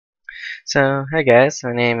So, hi guys,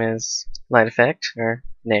 my name is LightEffect, or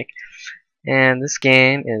Nick, and this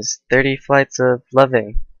game is 30 Flights of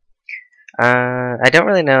Loving. I don't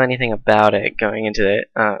really know anything about it going into it.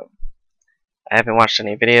 I haven't watched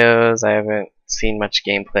any videos, I haven't seen much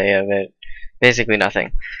gameplay of it, basically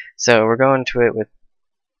nothing. So we're going to it with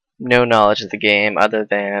no knowledge of the game other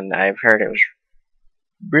than I've heard it was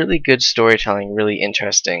really good storytelling, really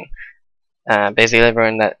interesting. Basically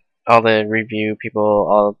everyone that, all the review people,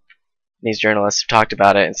 all these journalists have talked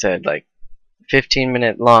about it and said like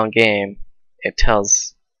 15-minute long game, it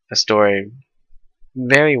tells a story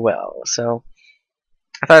very well. So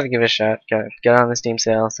I thought I'd give it a shot. Got on the Steam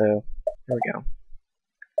sale, so here we go.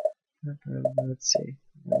 Let's see.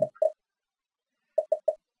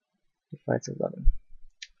 Flights of Loving.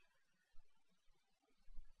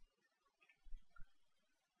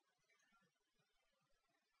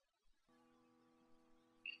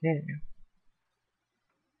 Okay.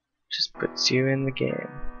 Just puts you in the game.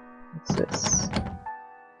 What's this?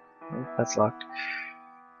 Oh, that's locked.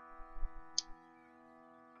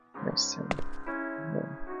 There's some.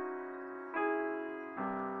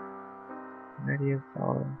 Where do you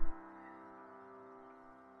follow?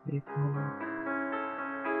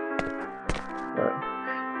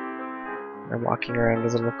 I'm walking around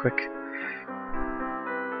is a little quick.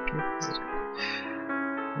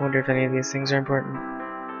 I wonder if any of these things are important.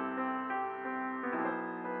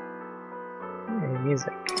 Hey,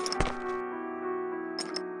 music.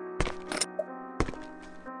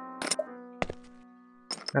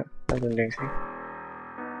 Oh, I didn't do anything.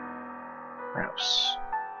 Mouse.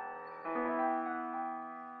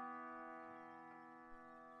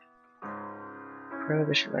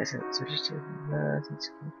 Prohibition license. Registered.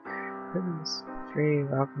 Free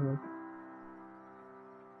alcohol.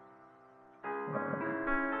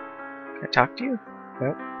 Can I talk to you?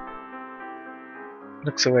 Nope.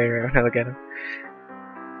 Looks away right when I look at him.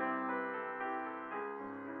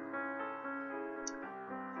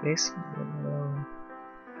 Face.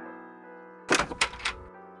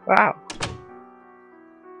 Wow.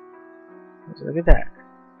 Look at that.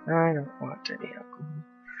 I don't want any alcohol.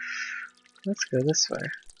 Let's go this way.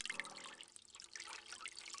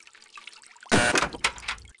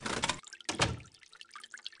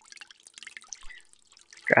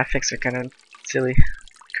 Graphics are kind of silly,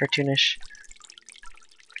 cartoonish,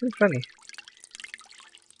 kind of funny.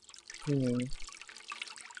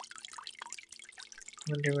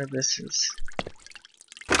 Wonder where this is.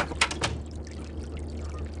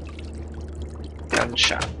 Gun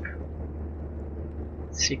shop.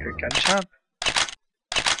 Secret gun shop.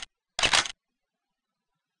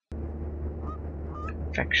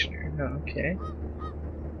 Confectioner. Oh, okay.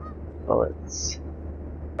 Bullets.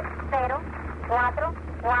 0, 4,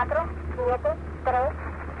 4, 7, 3, 3,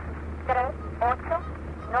 8,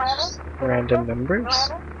 9, random numbers.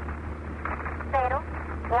 0,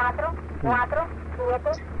 4, 4, 7,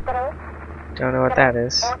 3. Don't know what that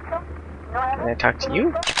is. Can I talk to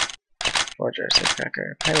you? Forger,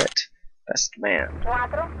 safecracker, pilot, best man. 4,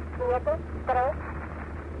 7, 3, 3, 8,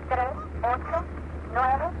 9, 5,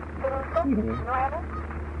 9,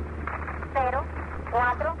 0,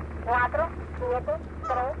 4, 4, 7,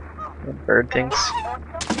 3. Bird things.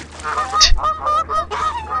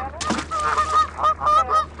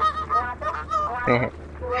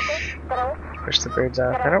 Push the birds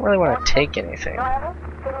off. I don't really want to take anything. I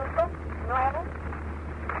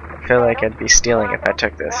feel like I'd be stealing if I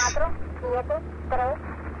took this.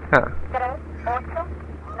 Huh.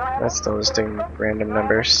 That's still just doing random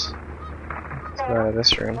numbers. Let's go out of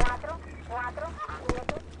this room.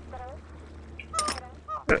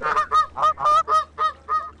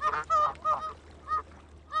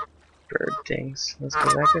 Bird things. Let's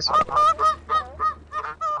go back this way.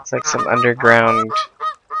 It's like some underground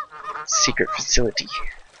secret facility.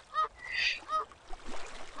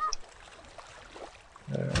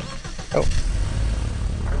 Oh.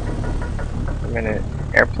 I'm in an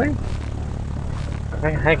airplane?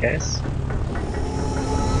 Hi guys.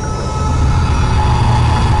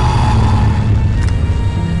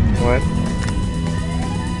 What?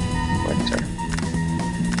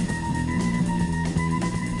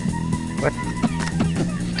 What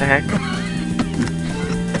the heck?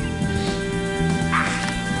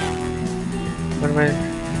 What am I?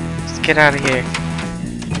 Just get out of here.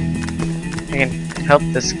 I can help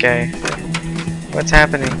this guy. What's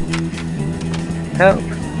happening? Help!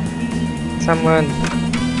 Someone!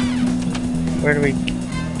 Where do we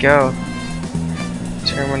go?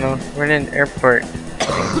 Terminal. We're in an airport.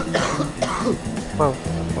 Whoa,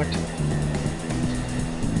 what?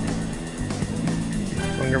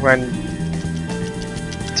 Wonder when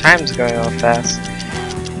time's going all fast.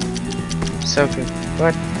 so good.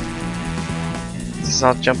 What? This is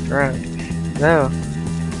all jumping around. No.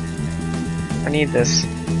 I need this.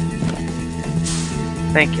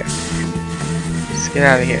 Thank you. Let's get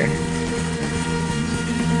out of here.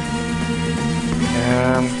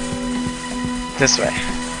 This way.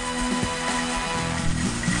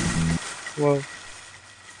 Whoa.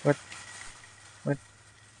 What? What?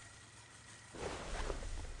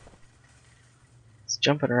 This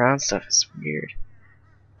jumping around stuff is weird.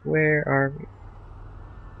 Where are we?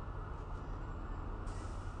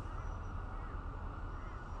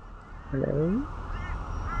 Hello?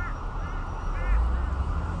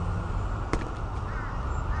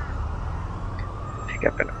 Pick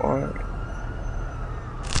up an orange.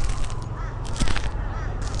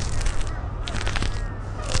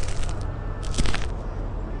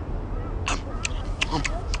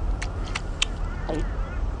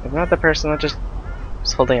 I'm not the person that just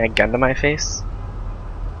was holding a gun to my face.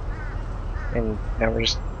 And now we're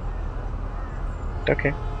just...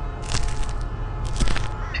 Okay.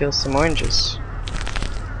 Peel some oranges.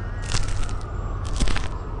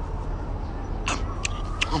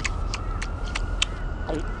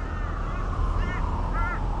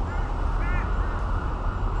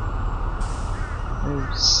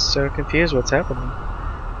 I'm so confused what's happening.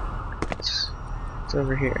 It's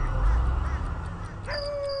over here.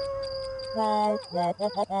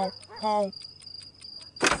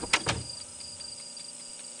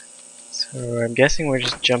 So I'm guessing we're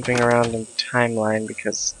just jumping around in timeline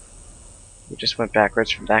because we just went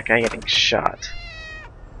backwards from that guy getting shot.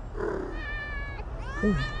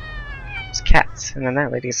 Ooh. It's cats, and then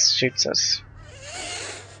that lady shoots us.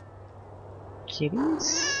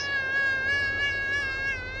 Kitties?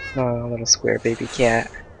 Oh, little square baby cat.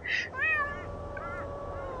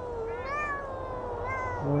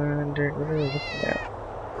 Wonder what are we looking at?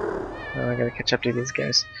 Oh, I gotta catch up to these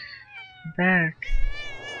guys. I'm back.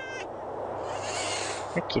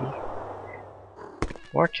 Hey, kitty.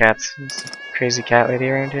 More cats. There's a crazy cat lady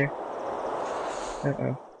around here.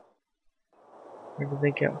 Uh-oh. Where did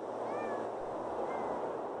they go?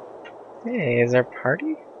 Hey, is there a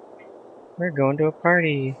party? We're going to a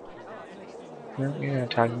party. No, you're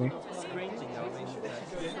not talking to me.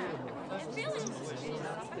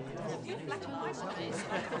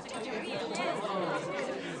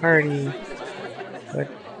 Party. What?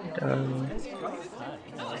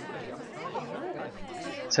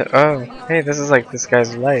 So, oh, hey, this is like this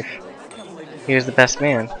guy's life. He was the best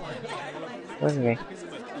man, wasn't he?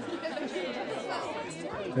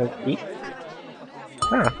 Eat?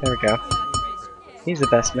 Oh, there we go. He's the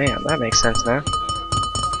best man. That makes sense now.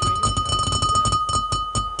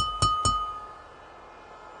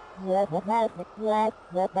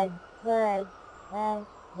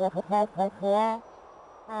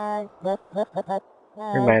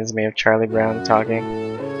 Reminds me of Charlie Brown talking.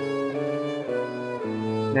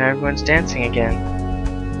 Now everyone's dancing again.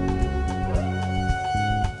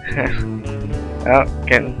 Oh,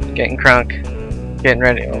 getting crunk. Getting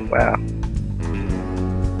ready. Oh wow.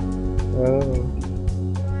 Whoa.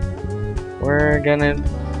 We're gonna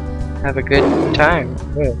have a good time.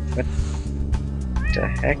 Whoa, what the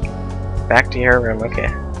heck? Back to your room, okay.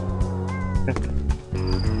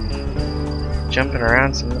 Jumping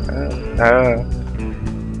around some. Oh.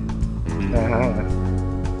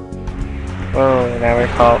 Whoa, now we're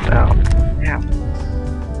called out. Yeah.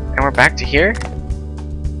 And we're back to here?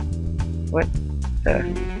 What the?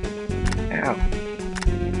 Ow.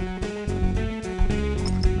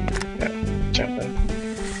 Jumping.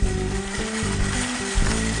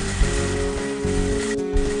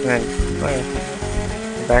 And then, well,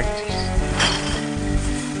 we're back to...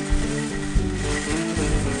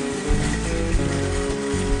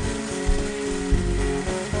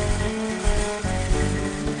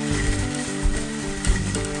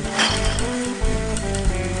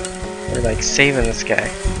 We're like saving this guy.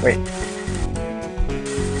 Wait.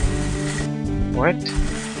 What?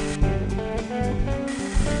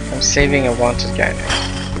 I'm saving a wanted guy now.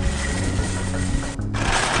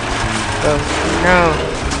 Oh, no!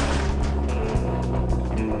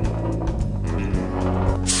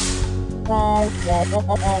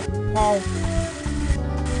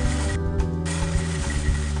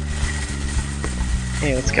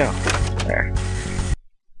 Hey, let's go. There.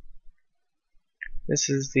 This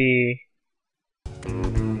is the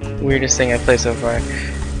weirdest thing I've played so far.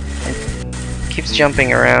 It keeps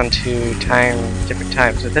jumping around to different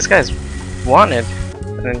times. But this guy's wanted,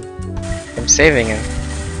 and then I'm saving him.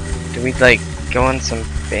 Do we like go on some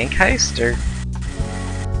bank heist or?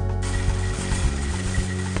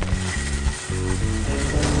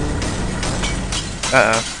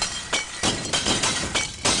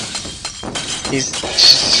 He's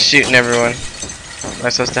shooting everyone. Am I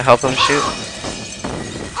supposed to help him shoot?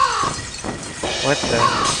 What the?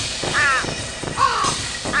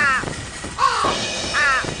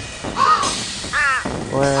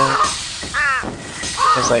 What?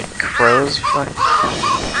 There's like crows? Fuck.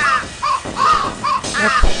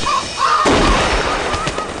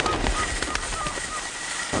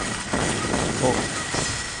 What? Oh.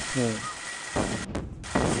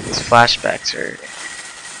 These flashbacks are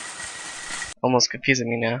almost confusing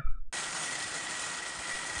me now.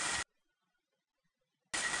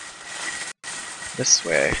 This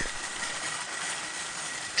way.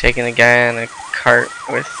 Taking a guy on a cart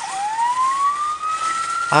with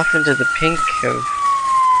off into the pink of.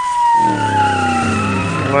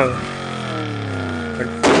 Whoa.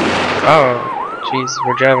 Oh, jeez,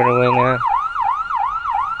 we're driving away now.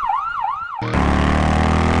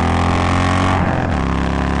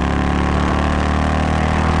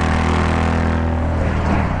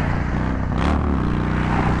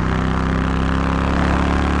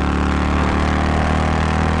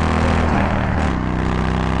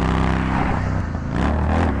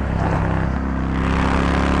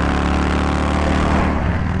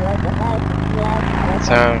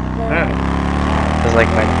 So, oh, it's like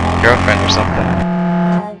my girlfriend or something.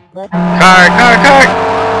 Cart!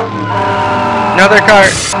 Another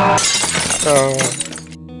cart! Oh.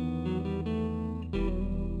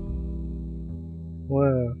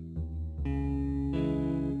 Whoa.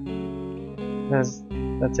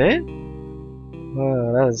 That's it?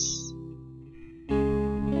 Whoa, that was...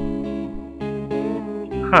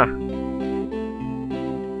 Huh.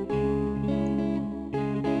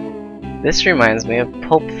 This reminds me of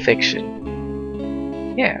Pulp Fiction.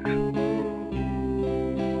 Yeah.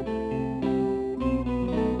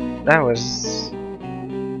 That was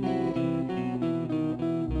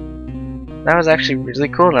actually really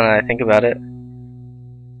cool now that I think about it.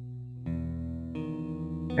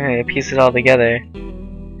 Hey, piece it all together.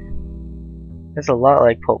 It's a lot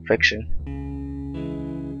like Pulp Fiction.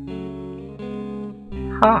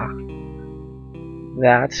 Huh.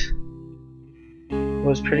 That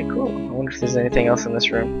was pretty cool. I wonder if there's anything else in this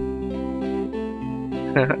room.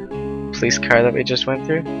 Police car that we just went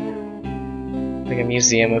through. Like a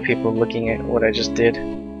museum of people looking at what I just did.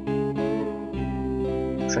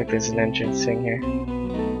 Looks like there's an entrance thing here.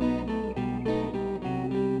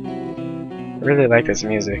 I really like this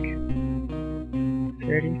music.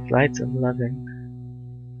 30 Flights of Loving.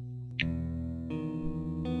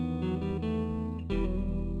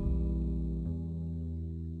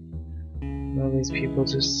 All these people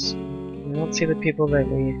just... I don't see the people that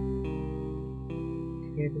we...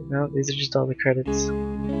 No, these are just all the credits. I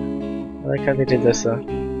like how they did this though. The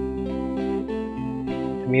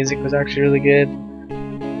music was actually really good.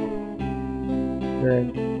 The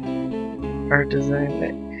art design...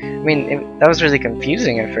 I mean, that was really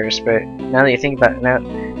confusing at first, but now that you think about it,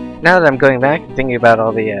 now that I'm going back and thinking about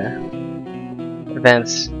all the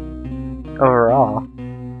events overall,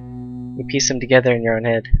 you piece them together in your own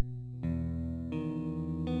head.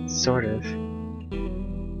 Sort of.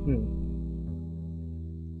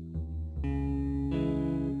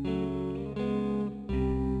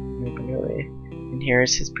 Really. And here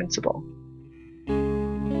is his principal.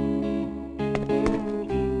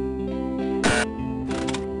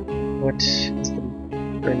 What is the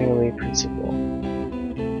Bernoulli principle?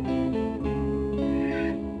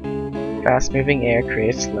 Fast-moving air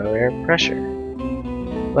creates low air pressure.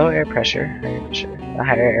 Low air pressure, higher pressure. The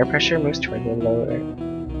higher air pressure moves toward the lower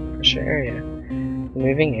pressure area. The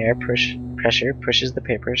moving air pressure pushes the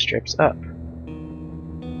paper strips up.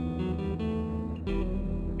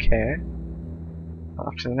 Okay.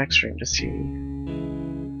 Off to the next room to see.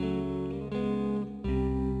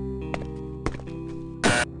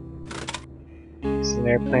 It's an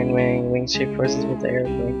airplane wing shape forces with the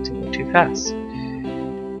airplane to move too fast.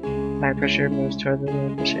 High pressure moves toward the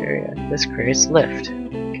low pressure area. This creates lift.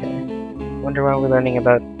 Okay. Wonder why we're learning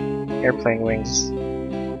about airplane wings.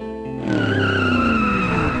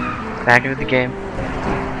 Back into the game.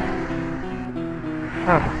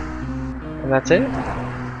 Huh. And that's it?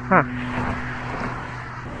 Huh.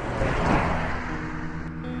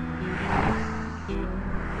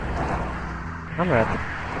 I'm gonna have to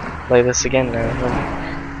play this again now.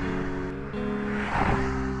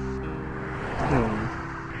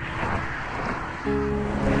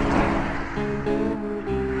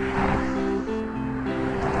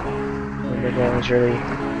 Maybe that was really...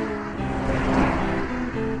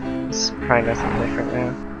 It's probably nothing different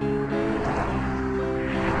now.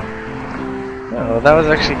 Oh, that was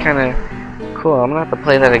actually kind of cool. I'm gonna have to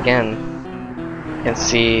play that again and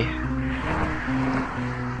see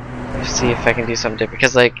see if I can do something different.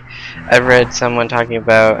 Because like I've read someone talking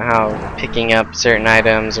about how picking up certain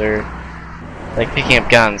items or like picking up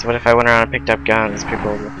guns. What if I went around and picked up guns?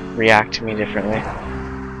 People would react to me differently.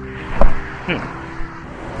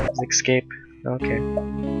 Escape. Okay.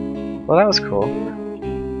 Well, that was cool.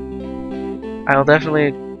 I'll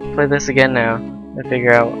definitely play this again now and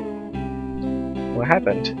figure out what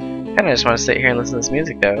happened. Kinda just want to sit here and listen to this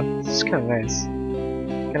music though. It's kind of nice.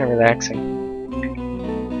 Kind of relaxing.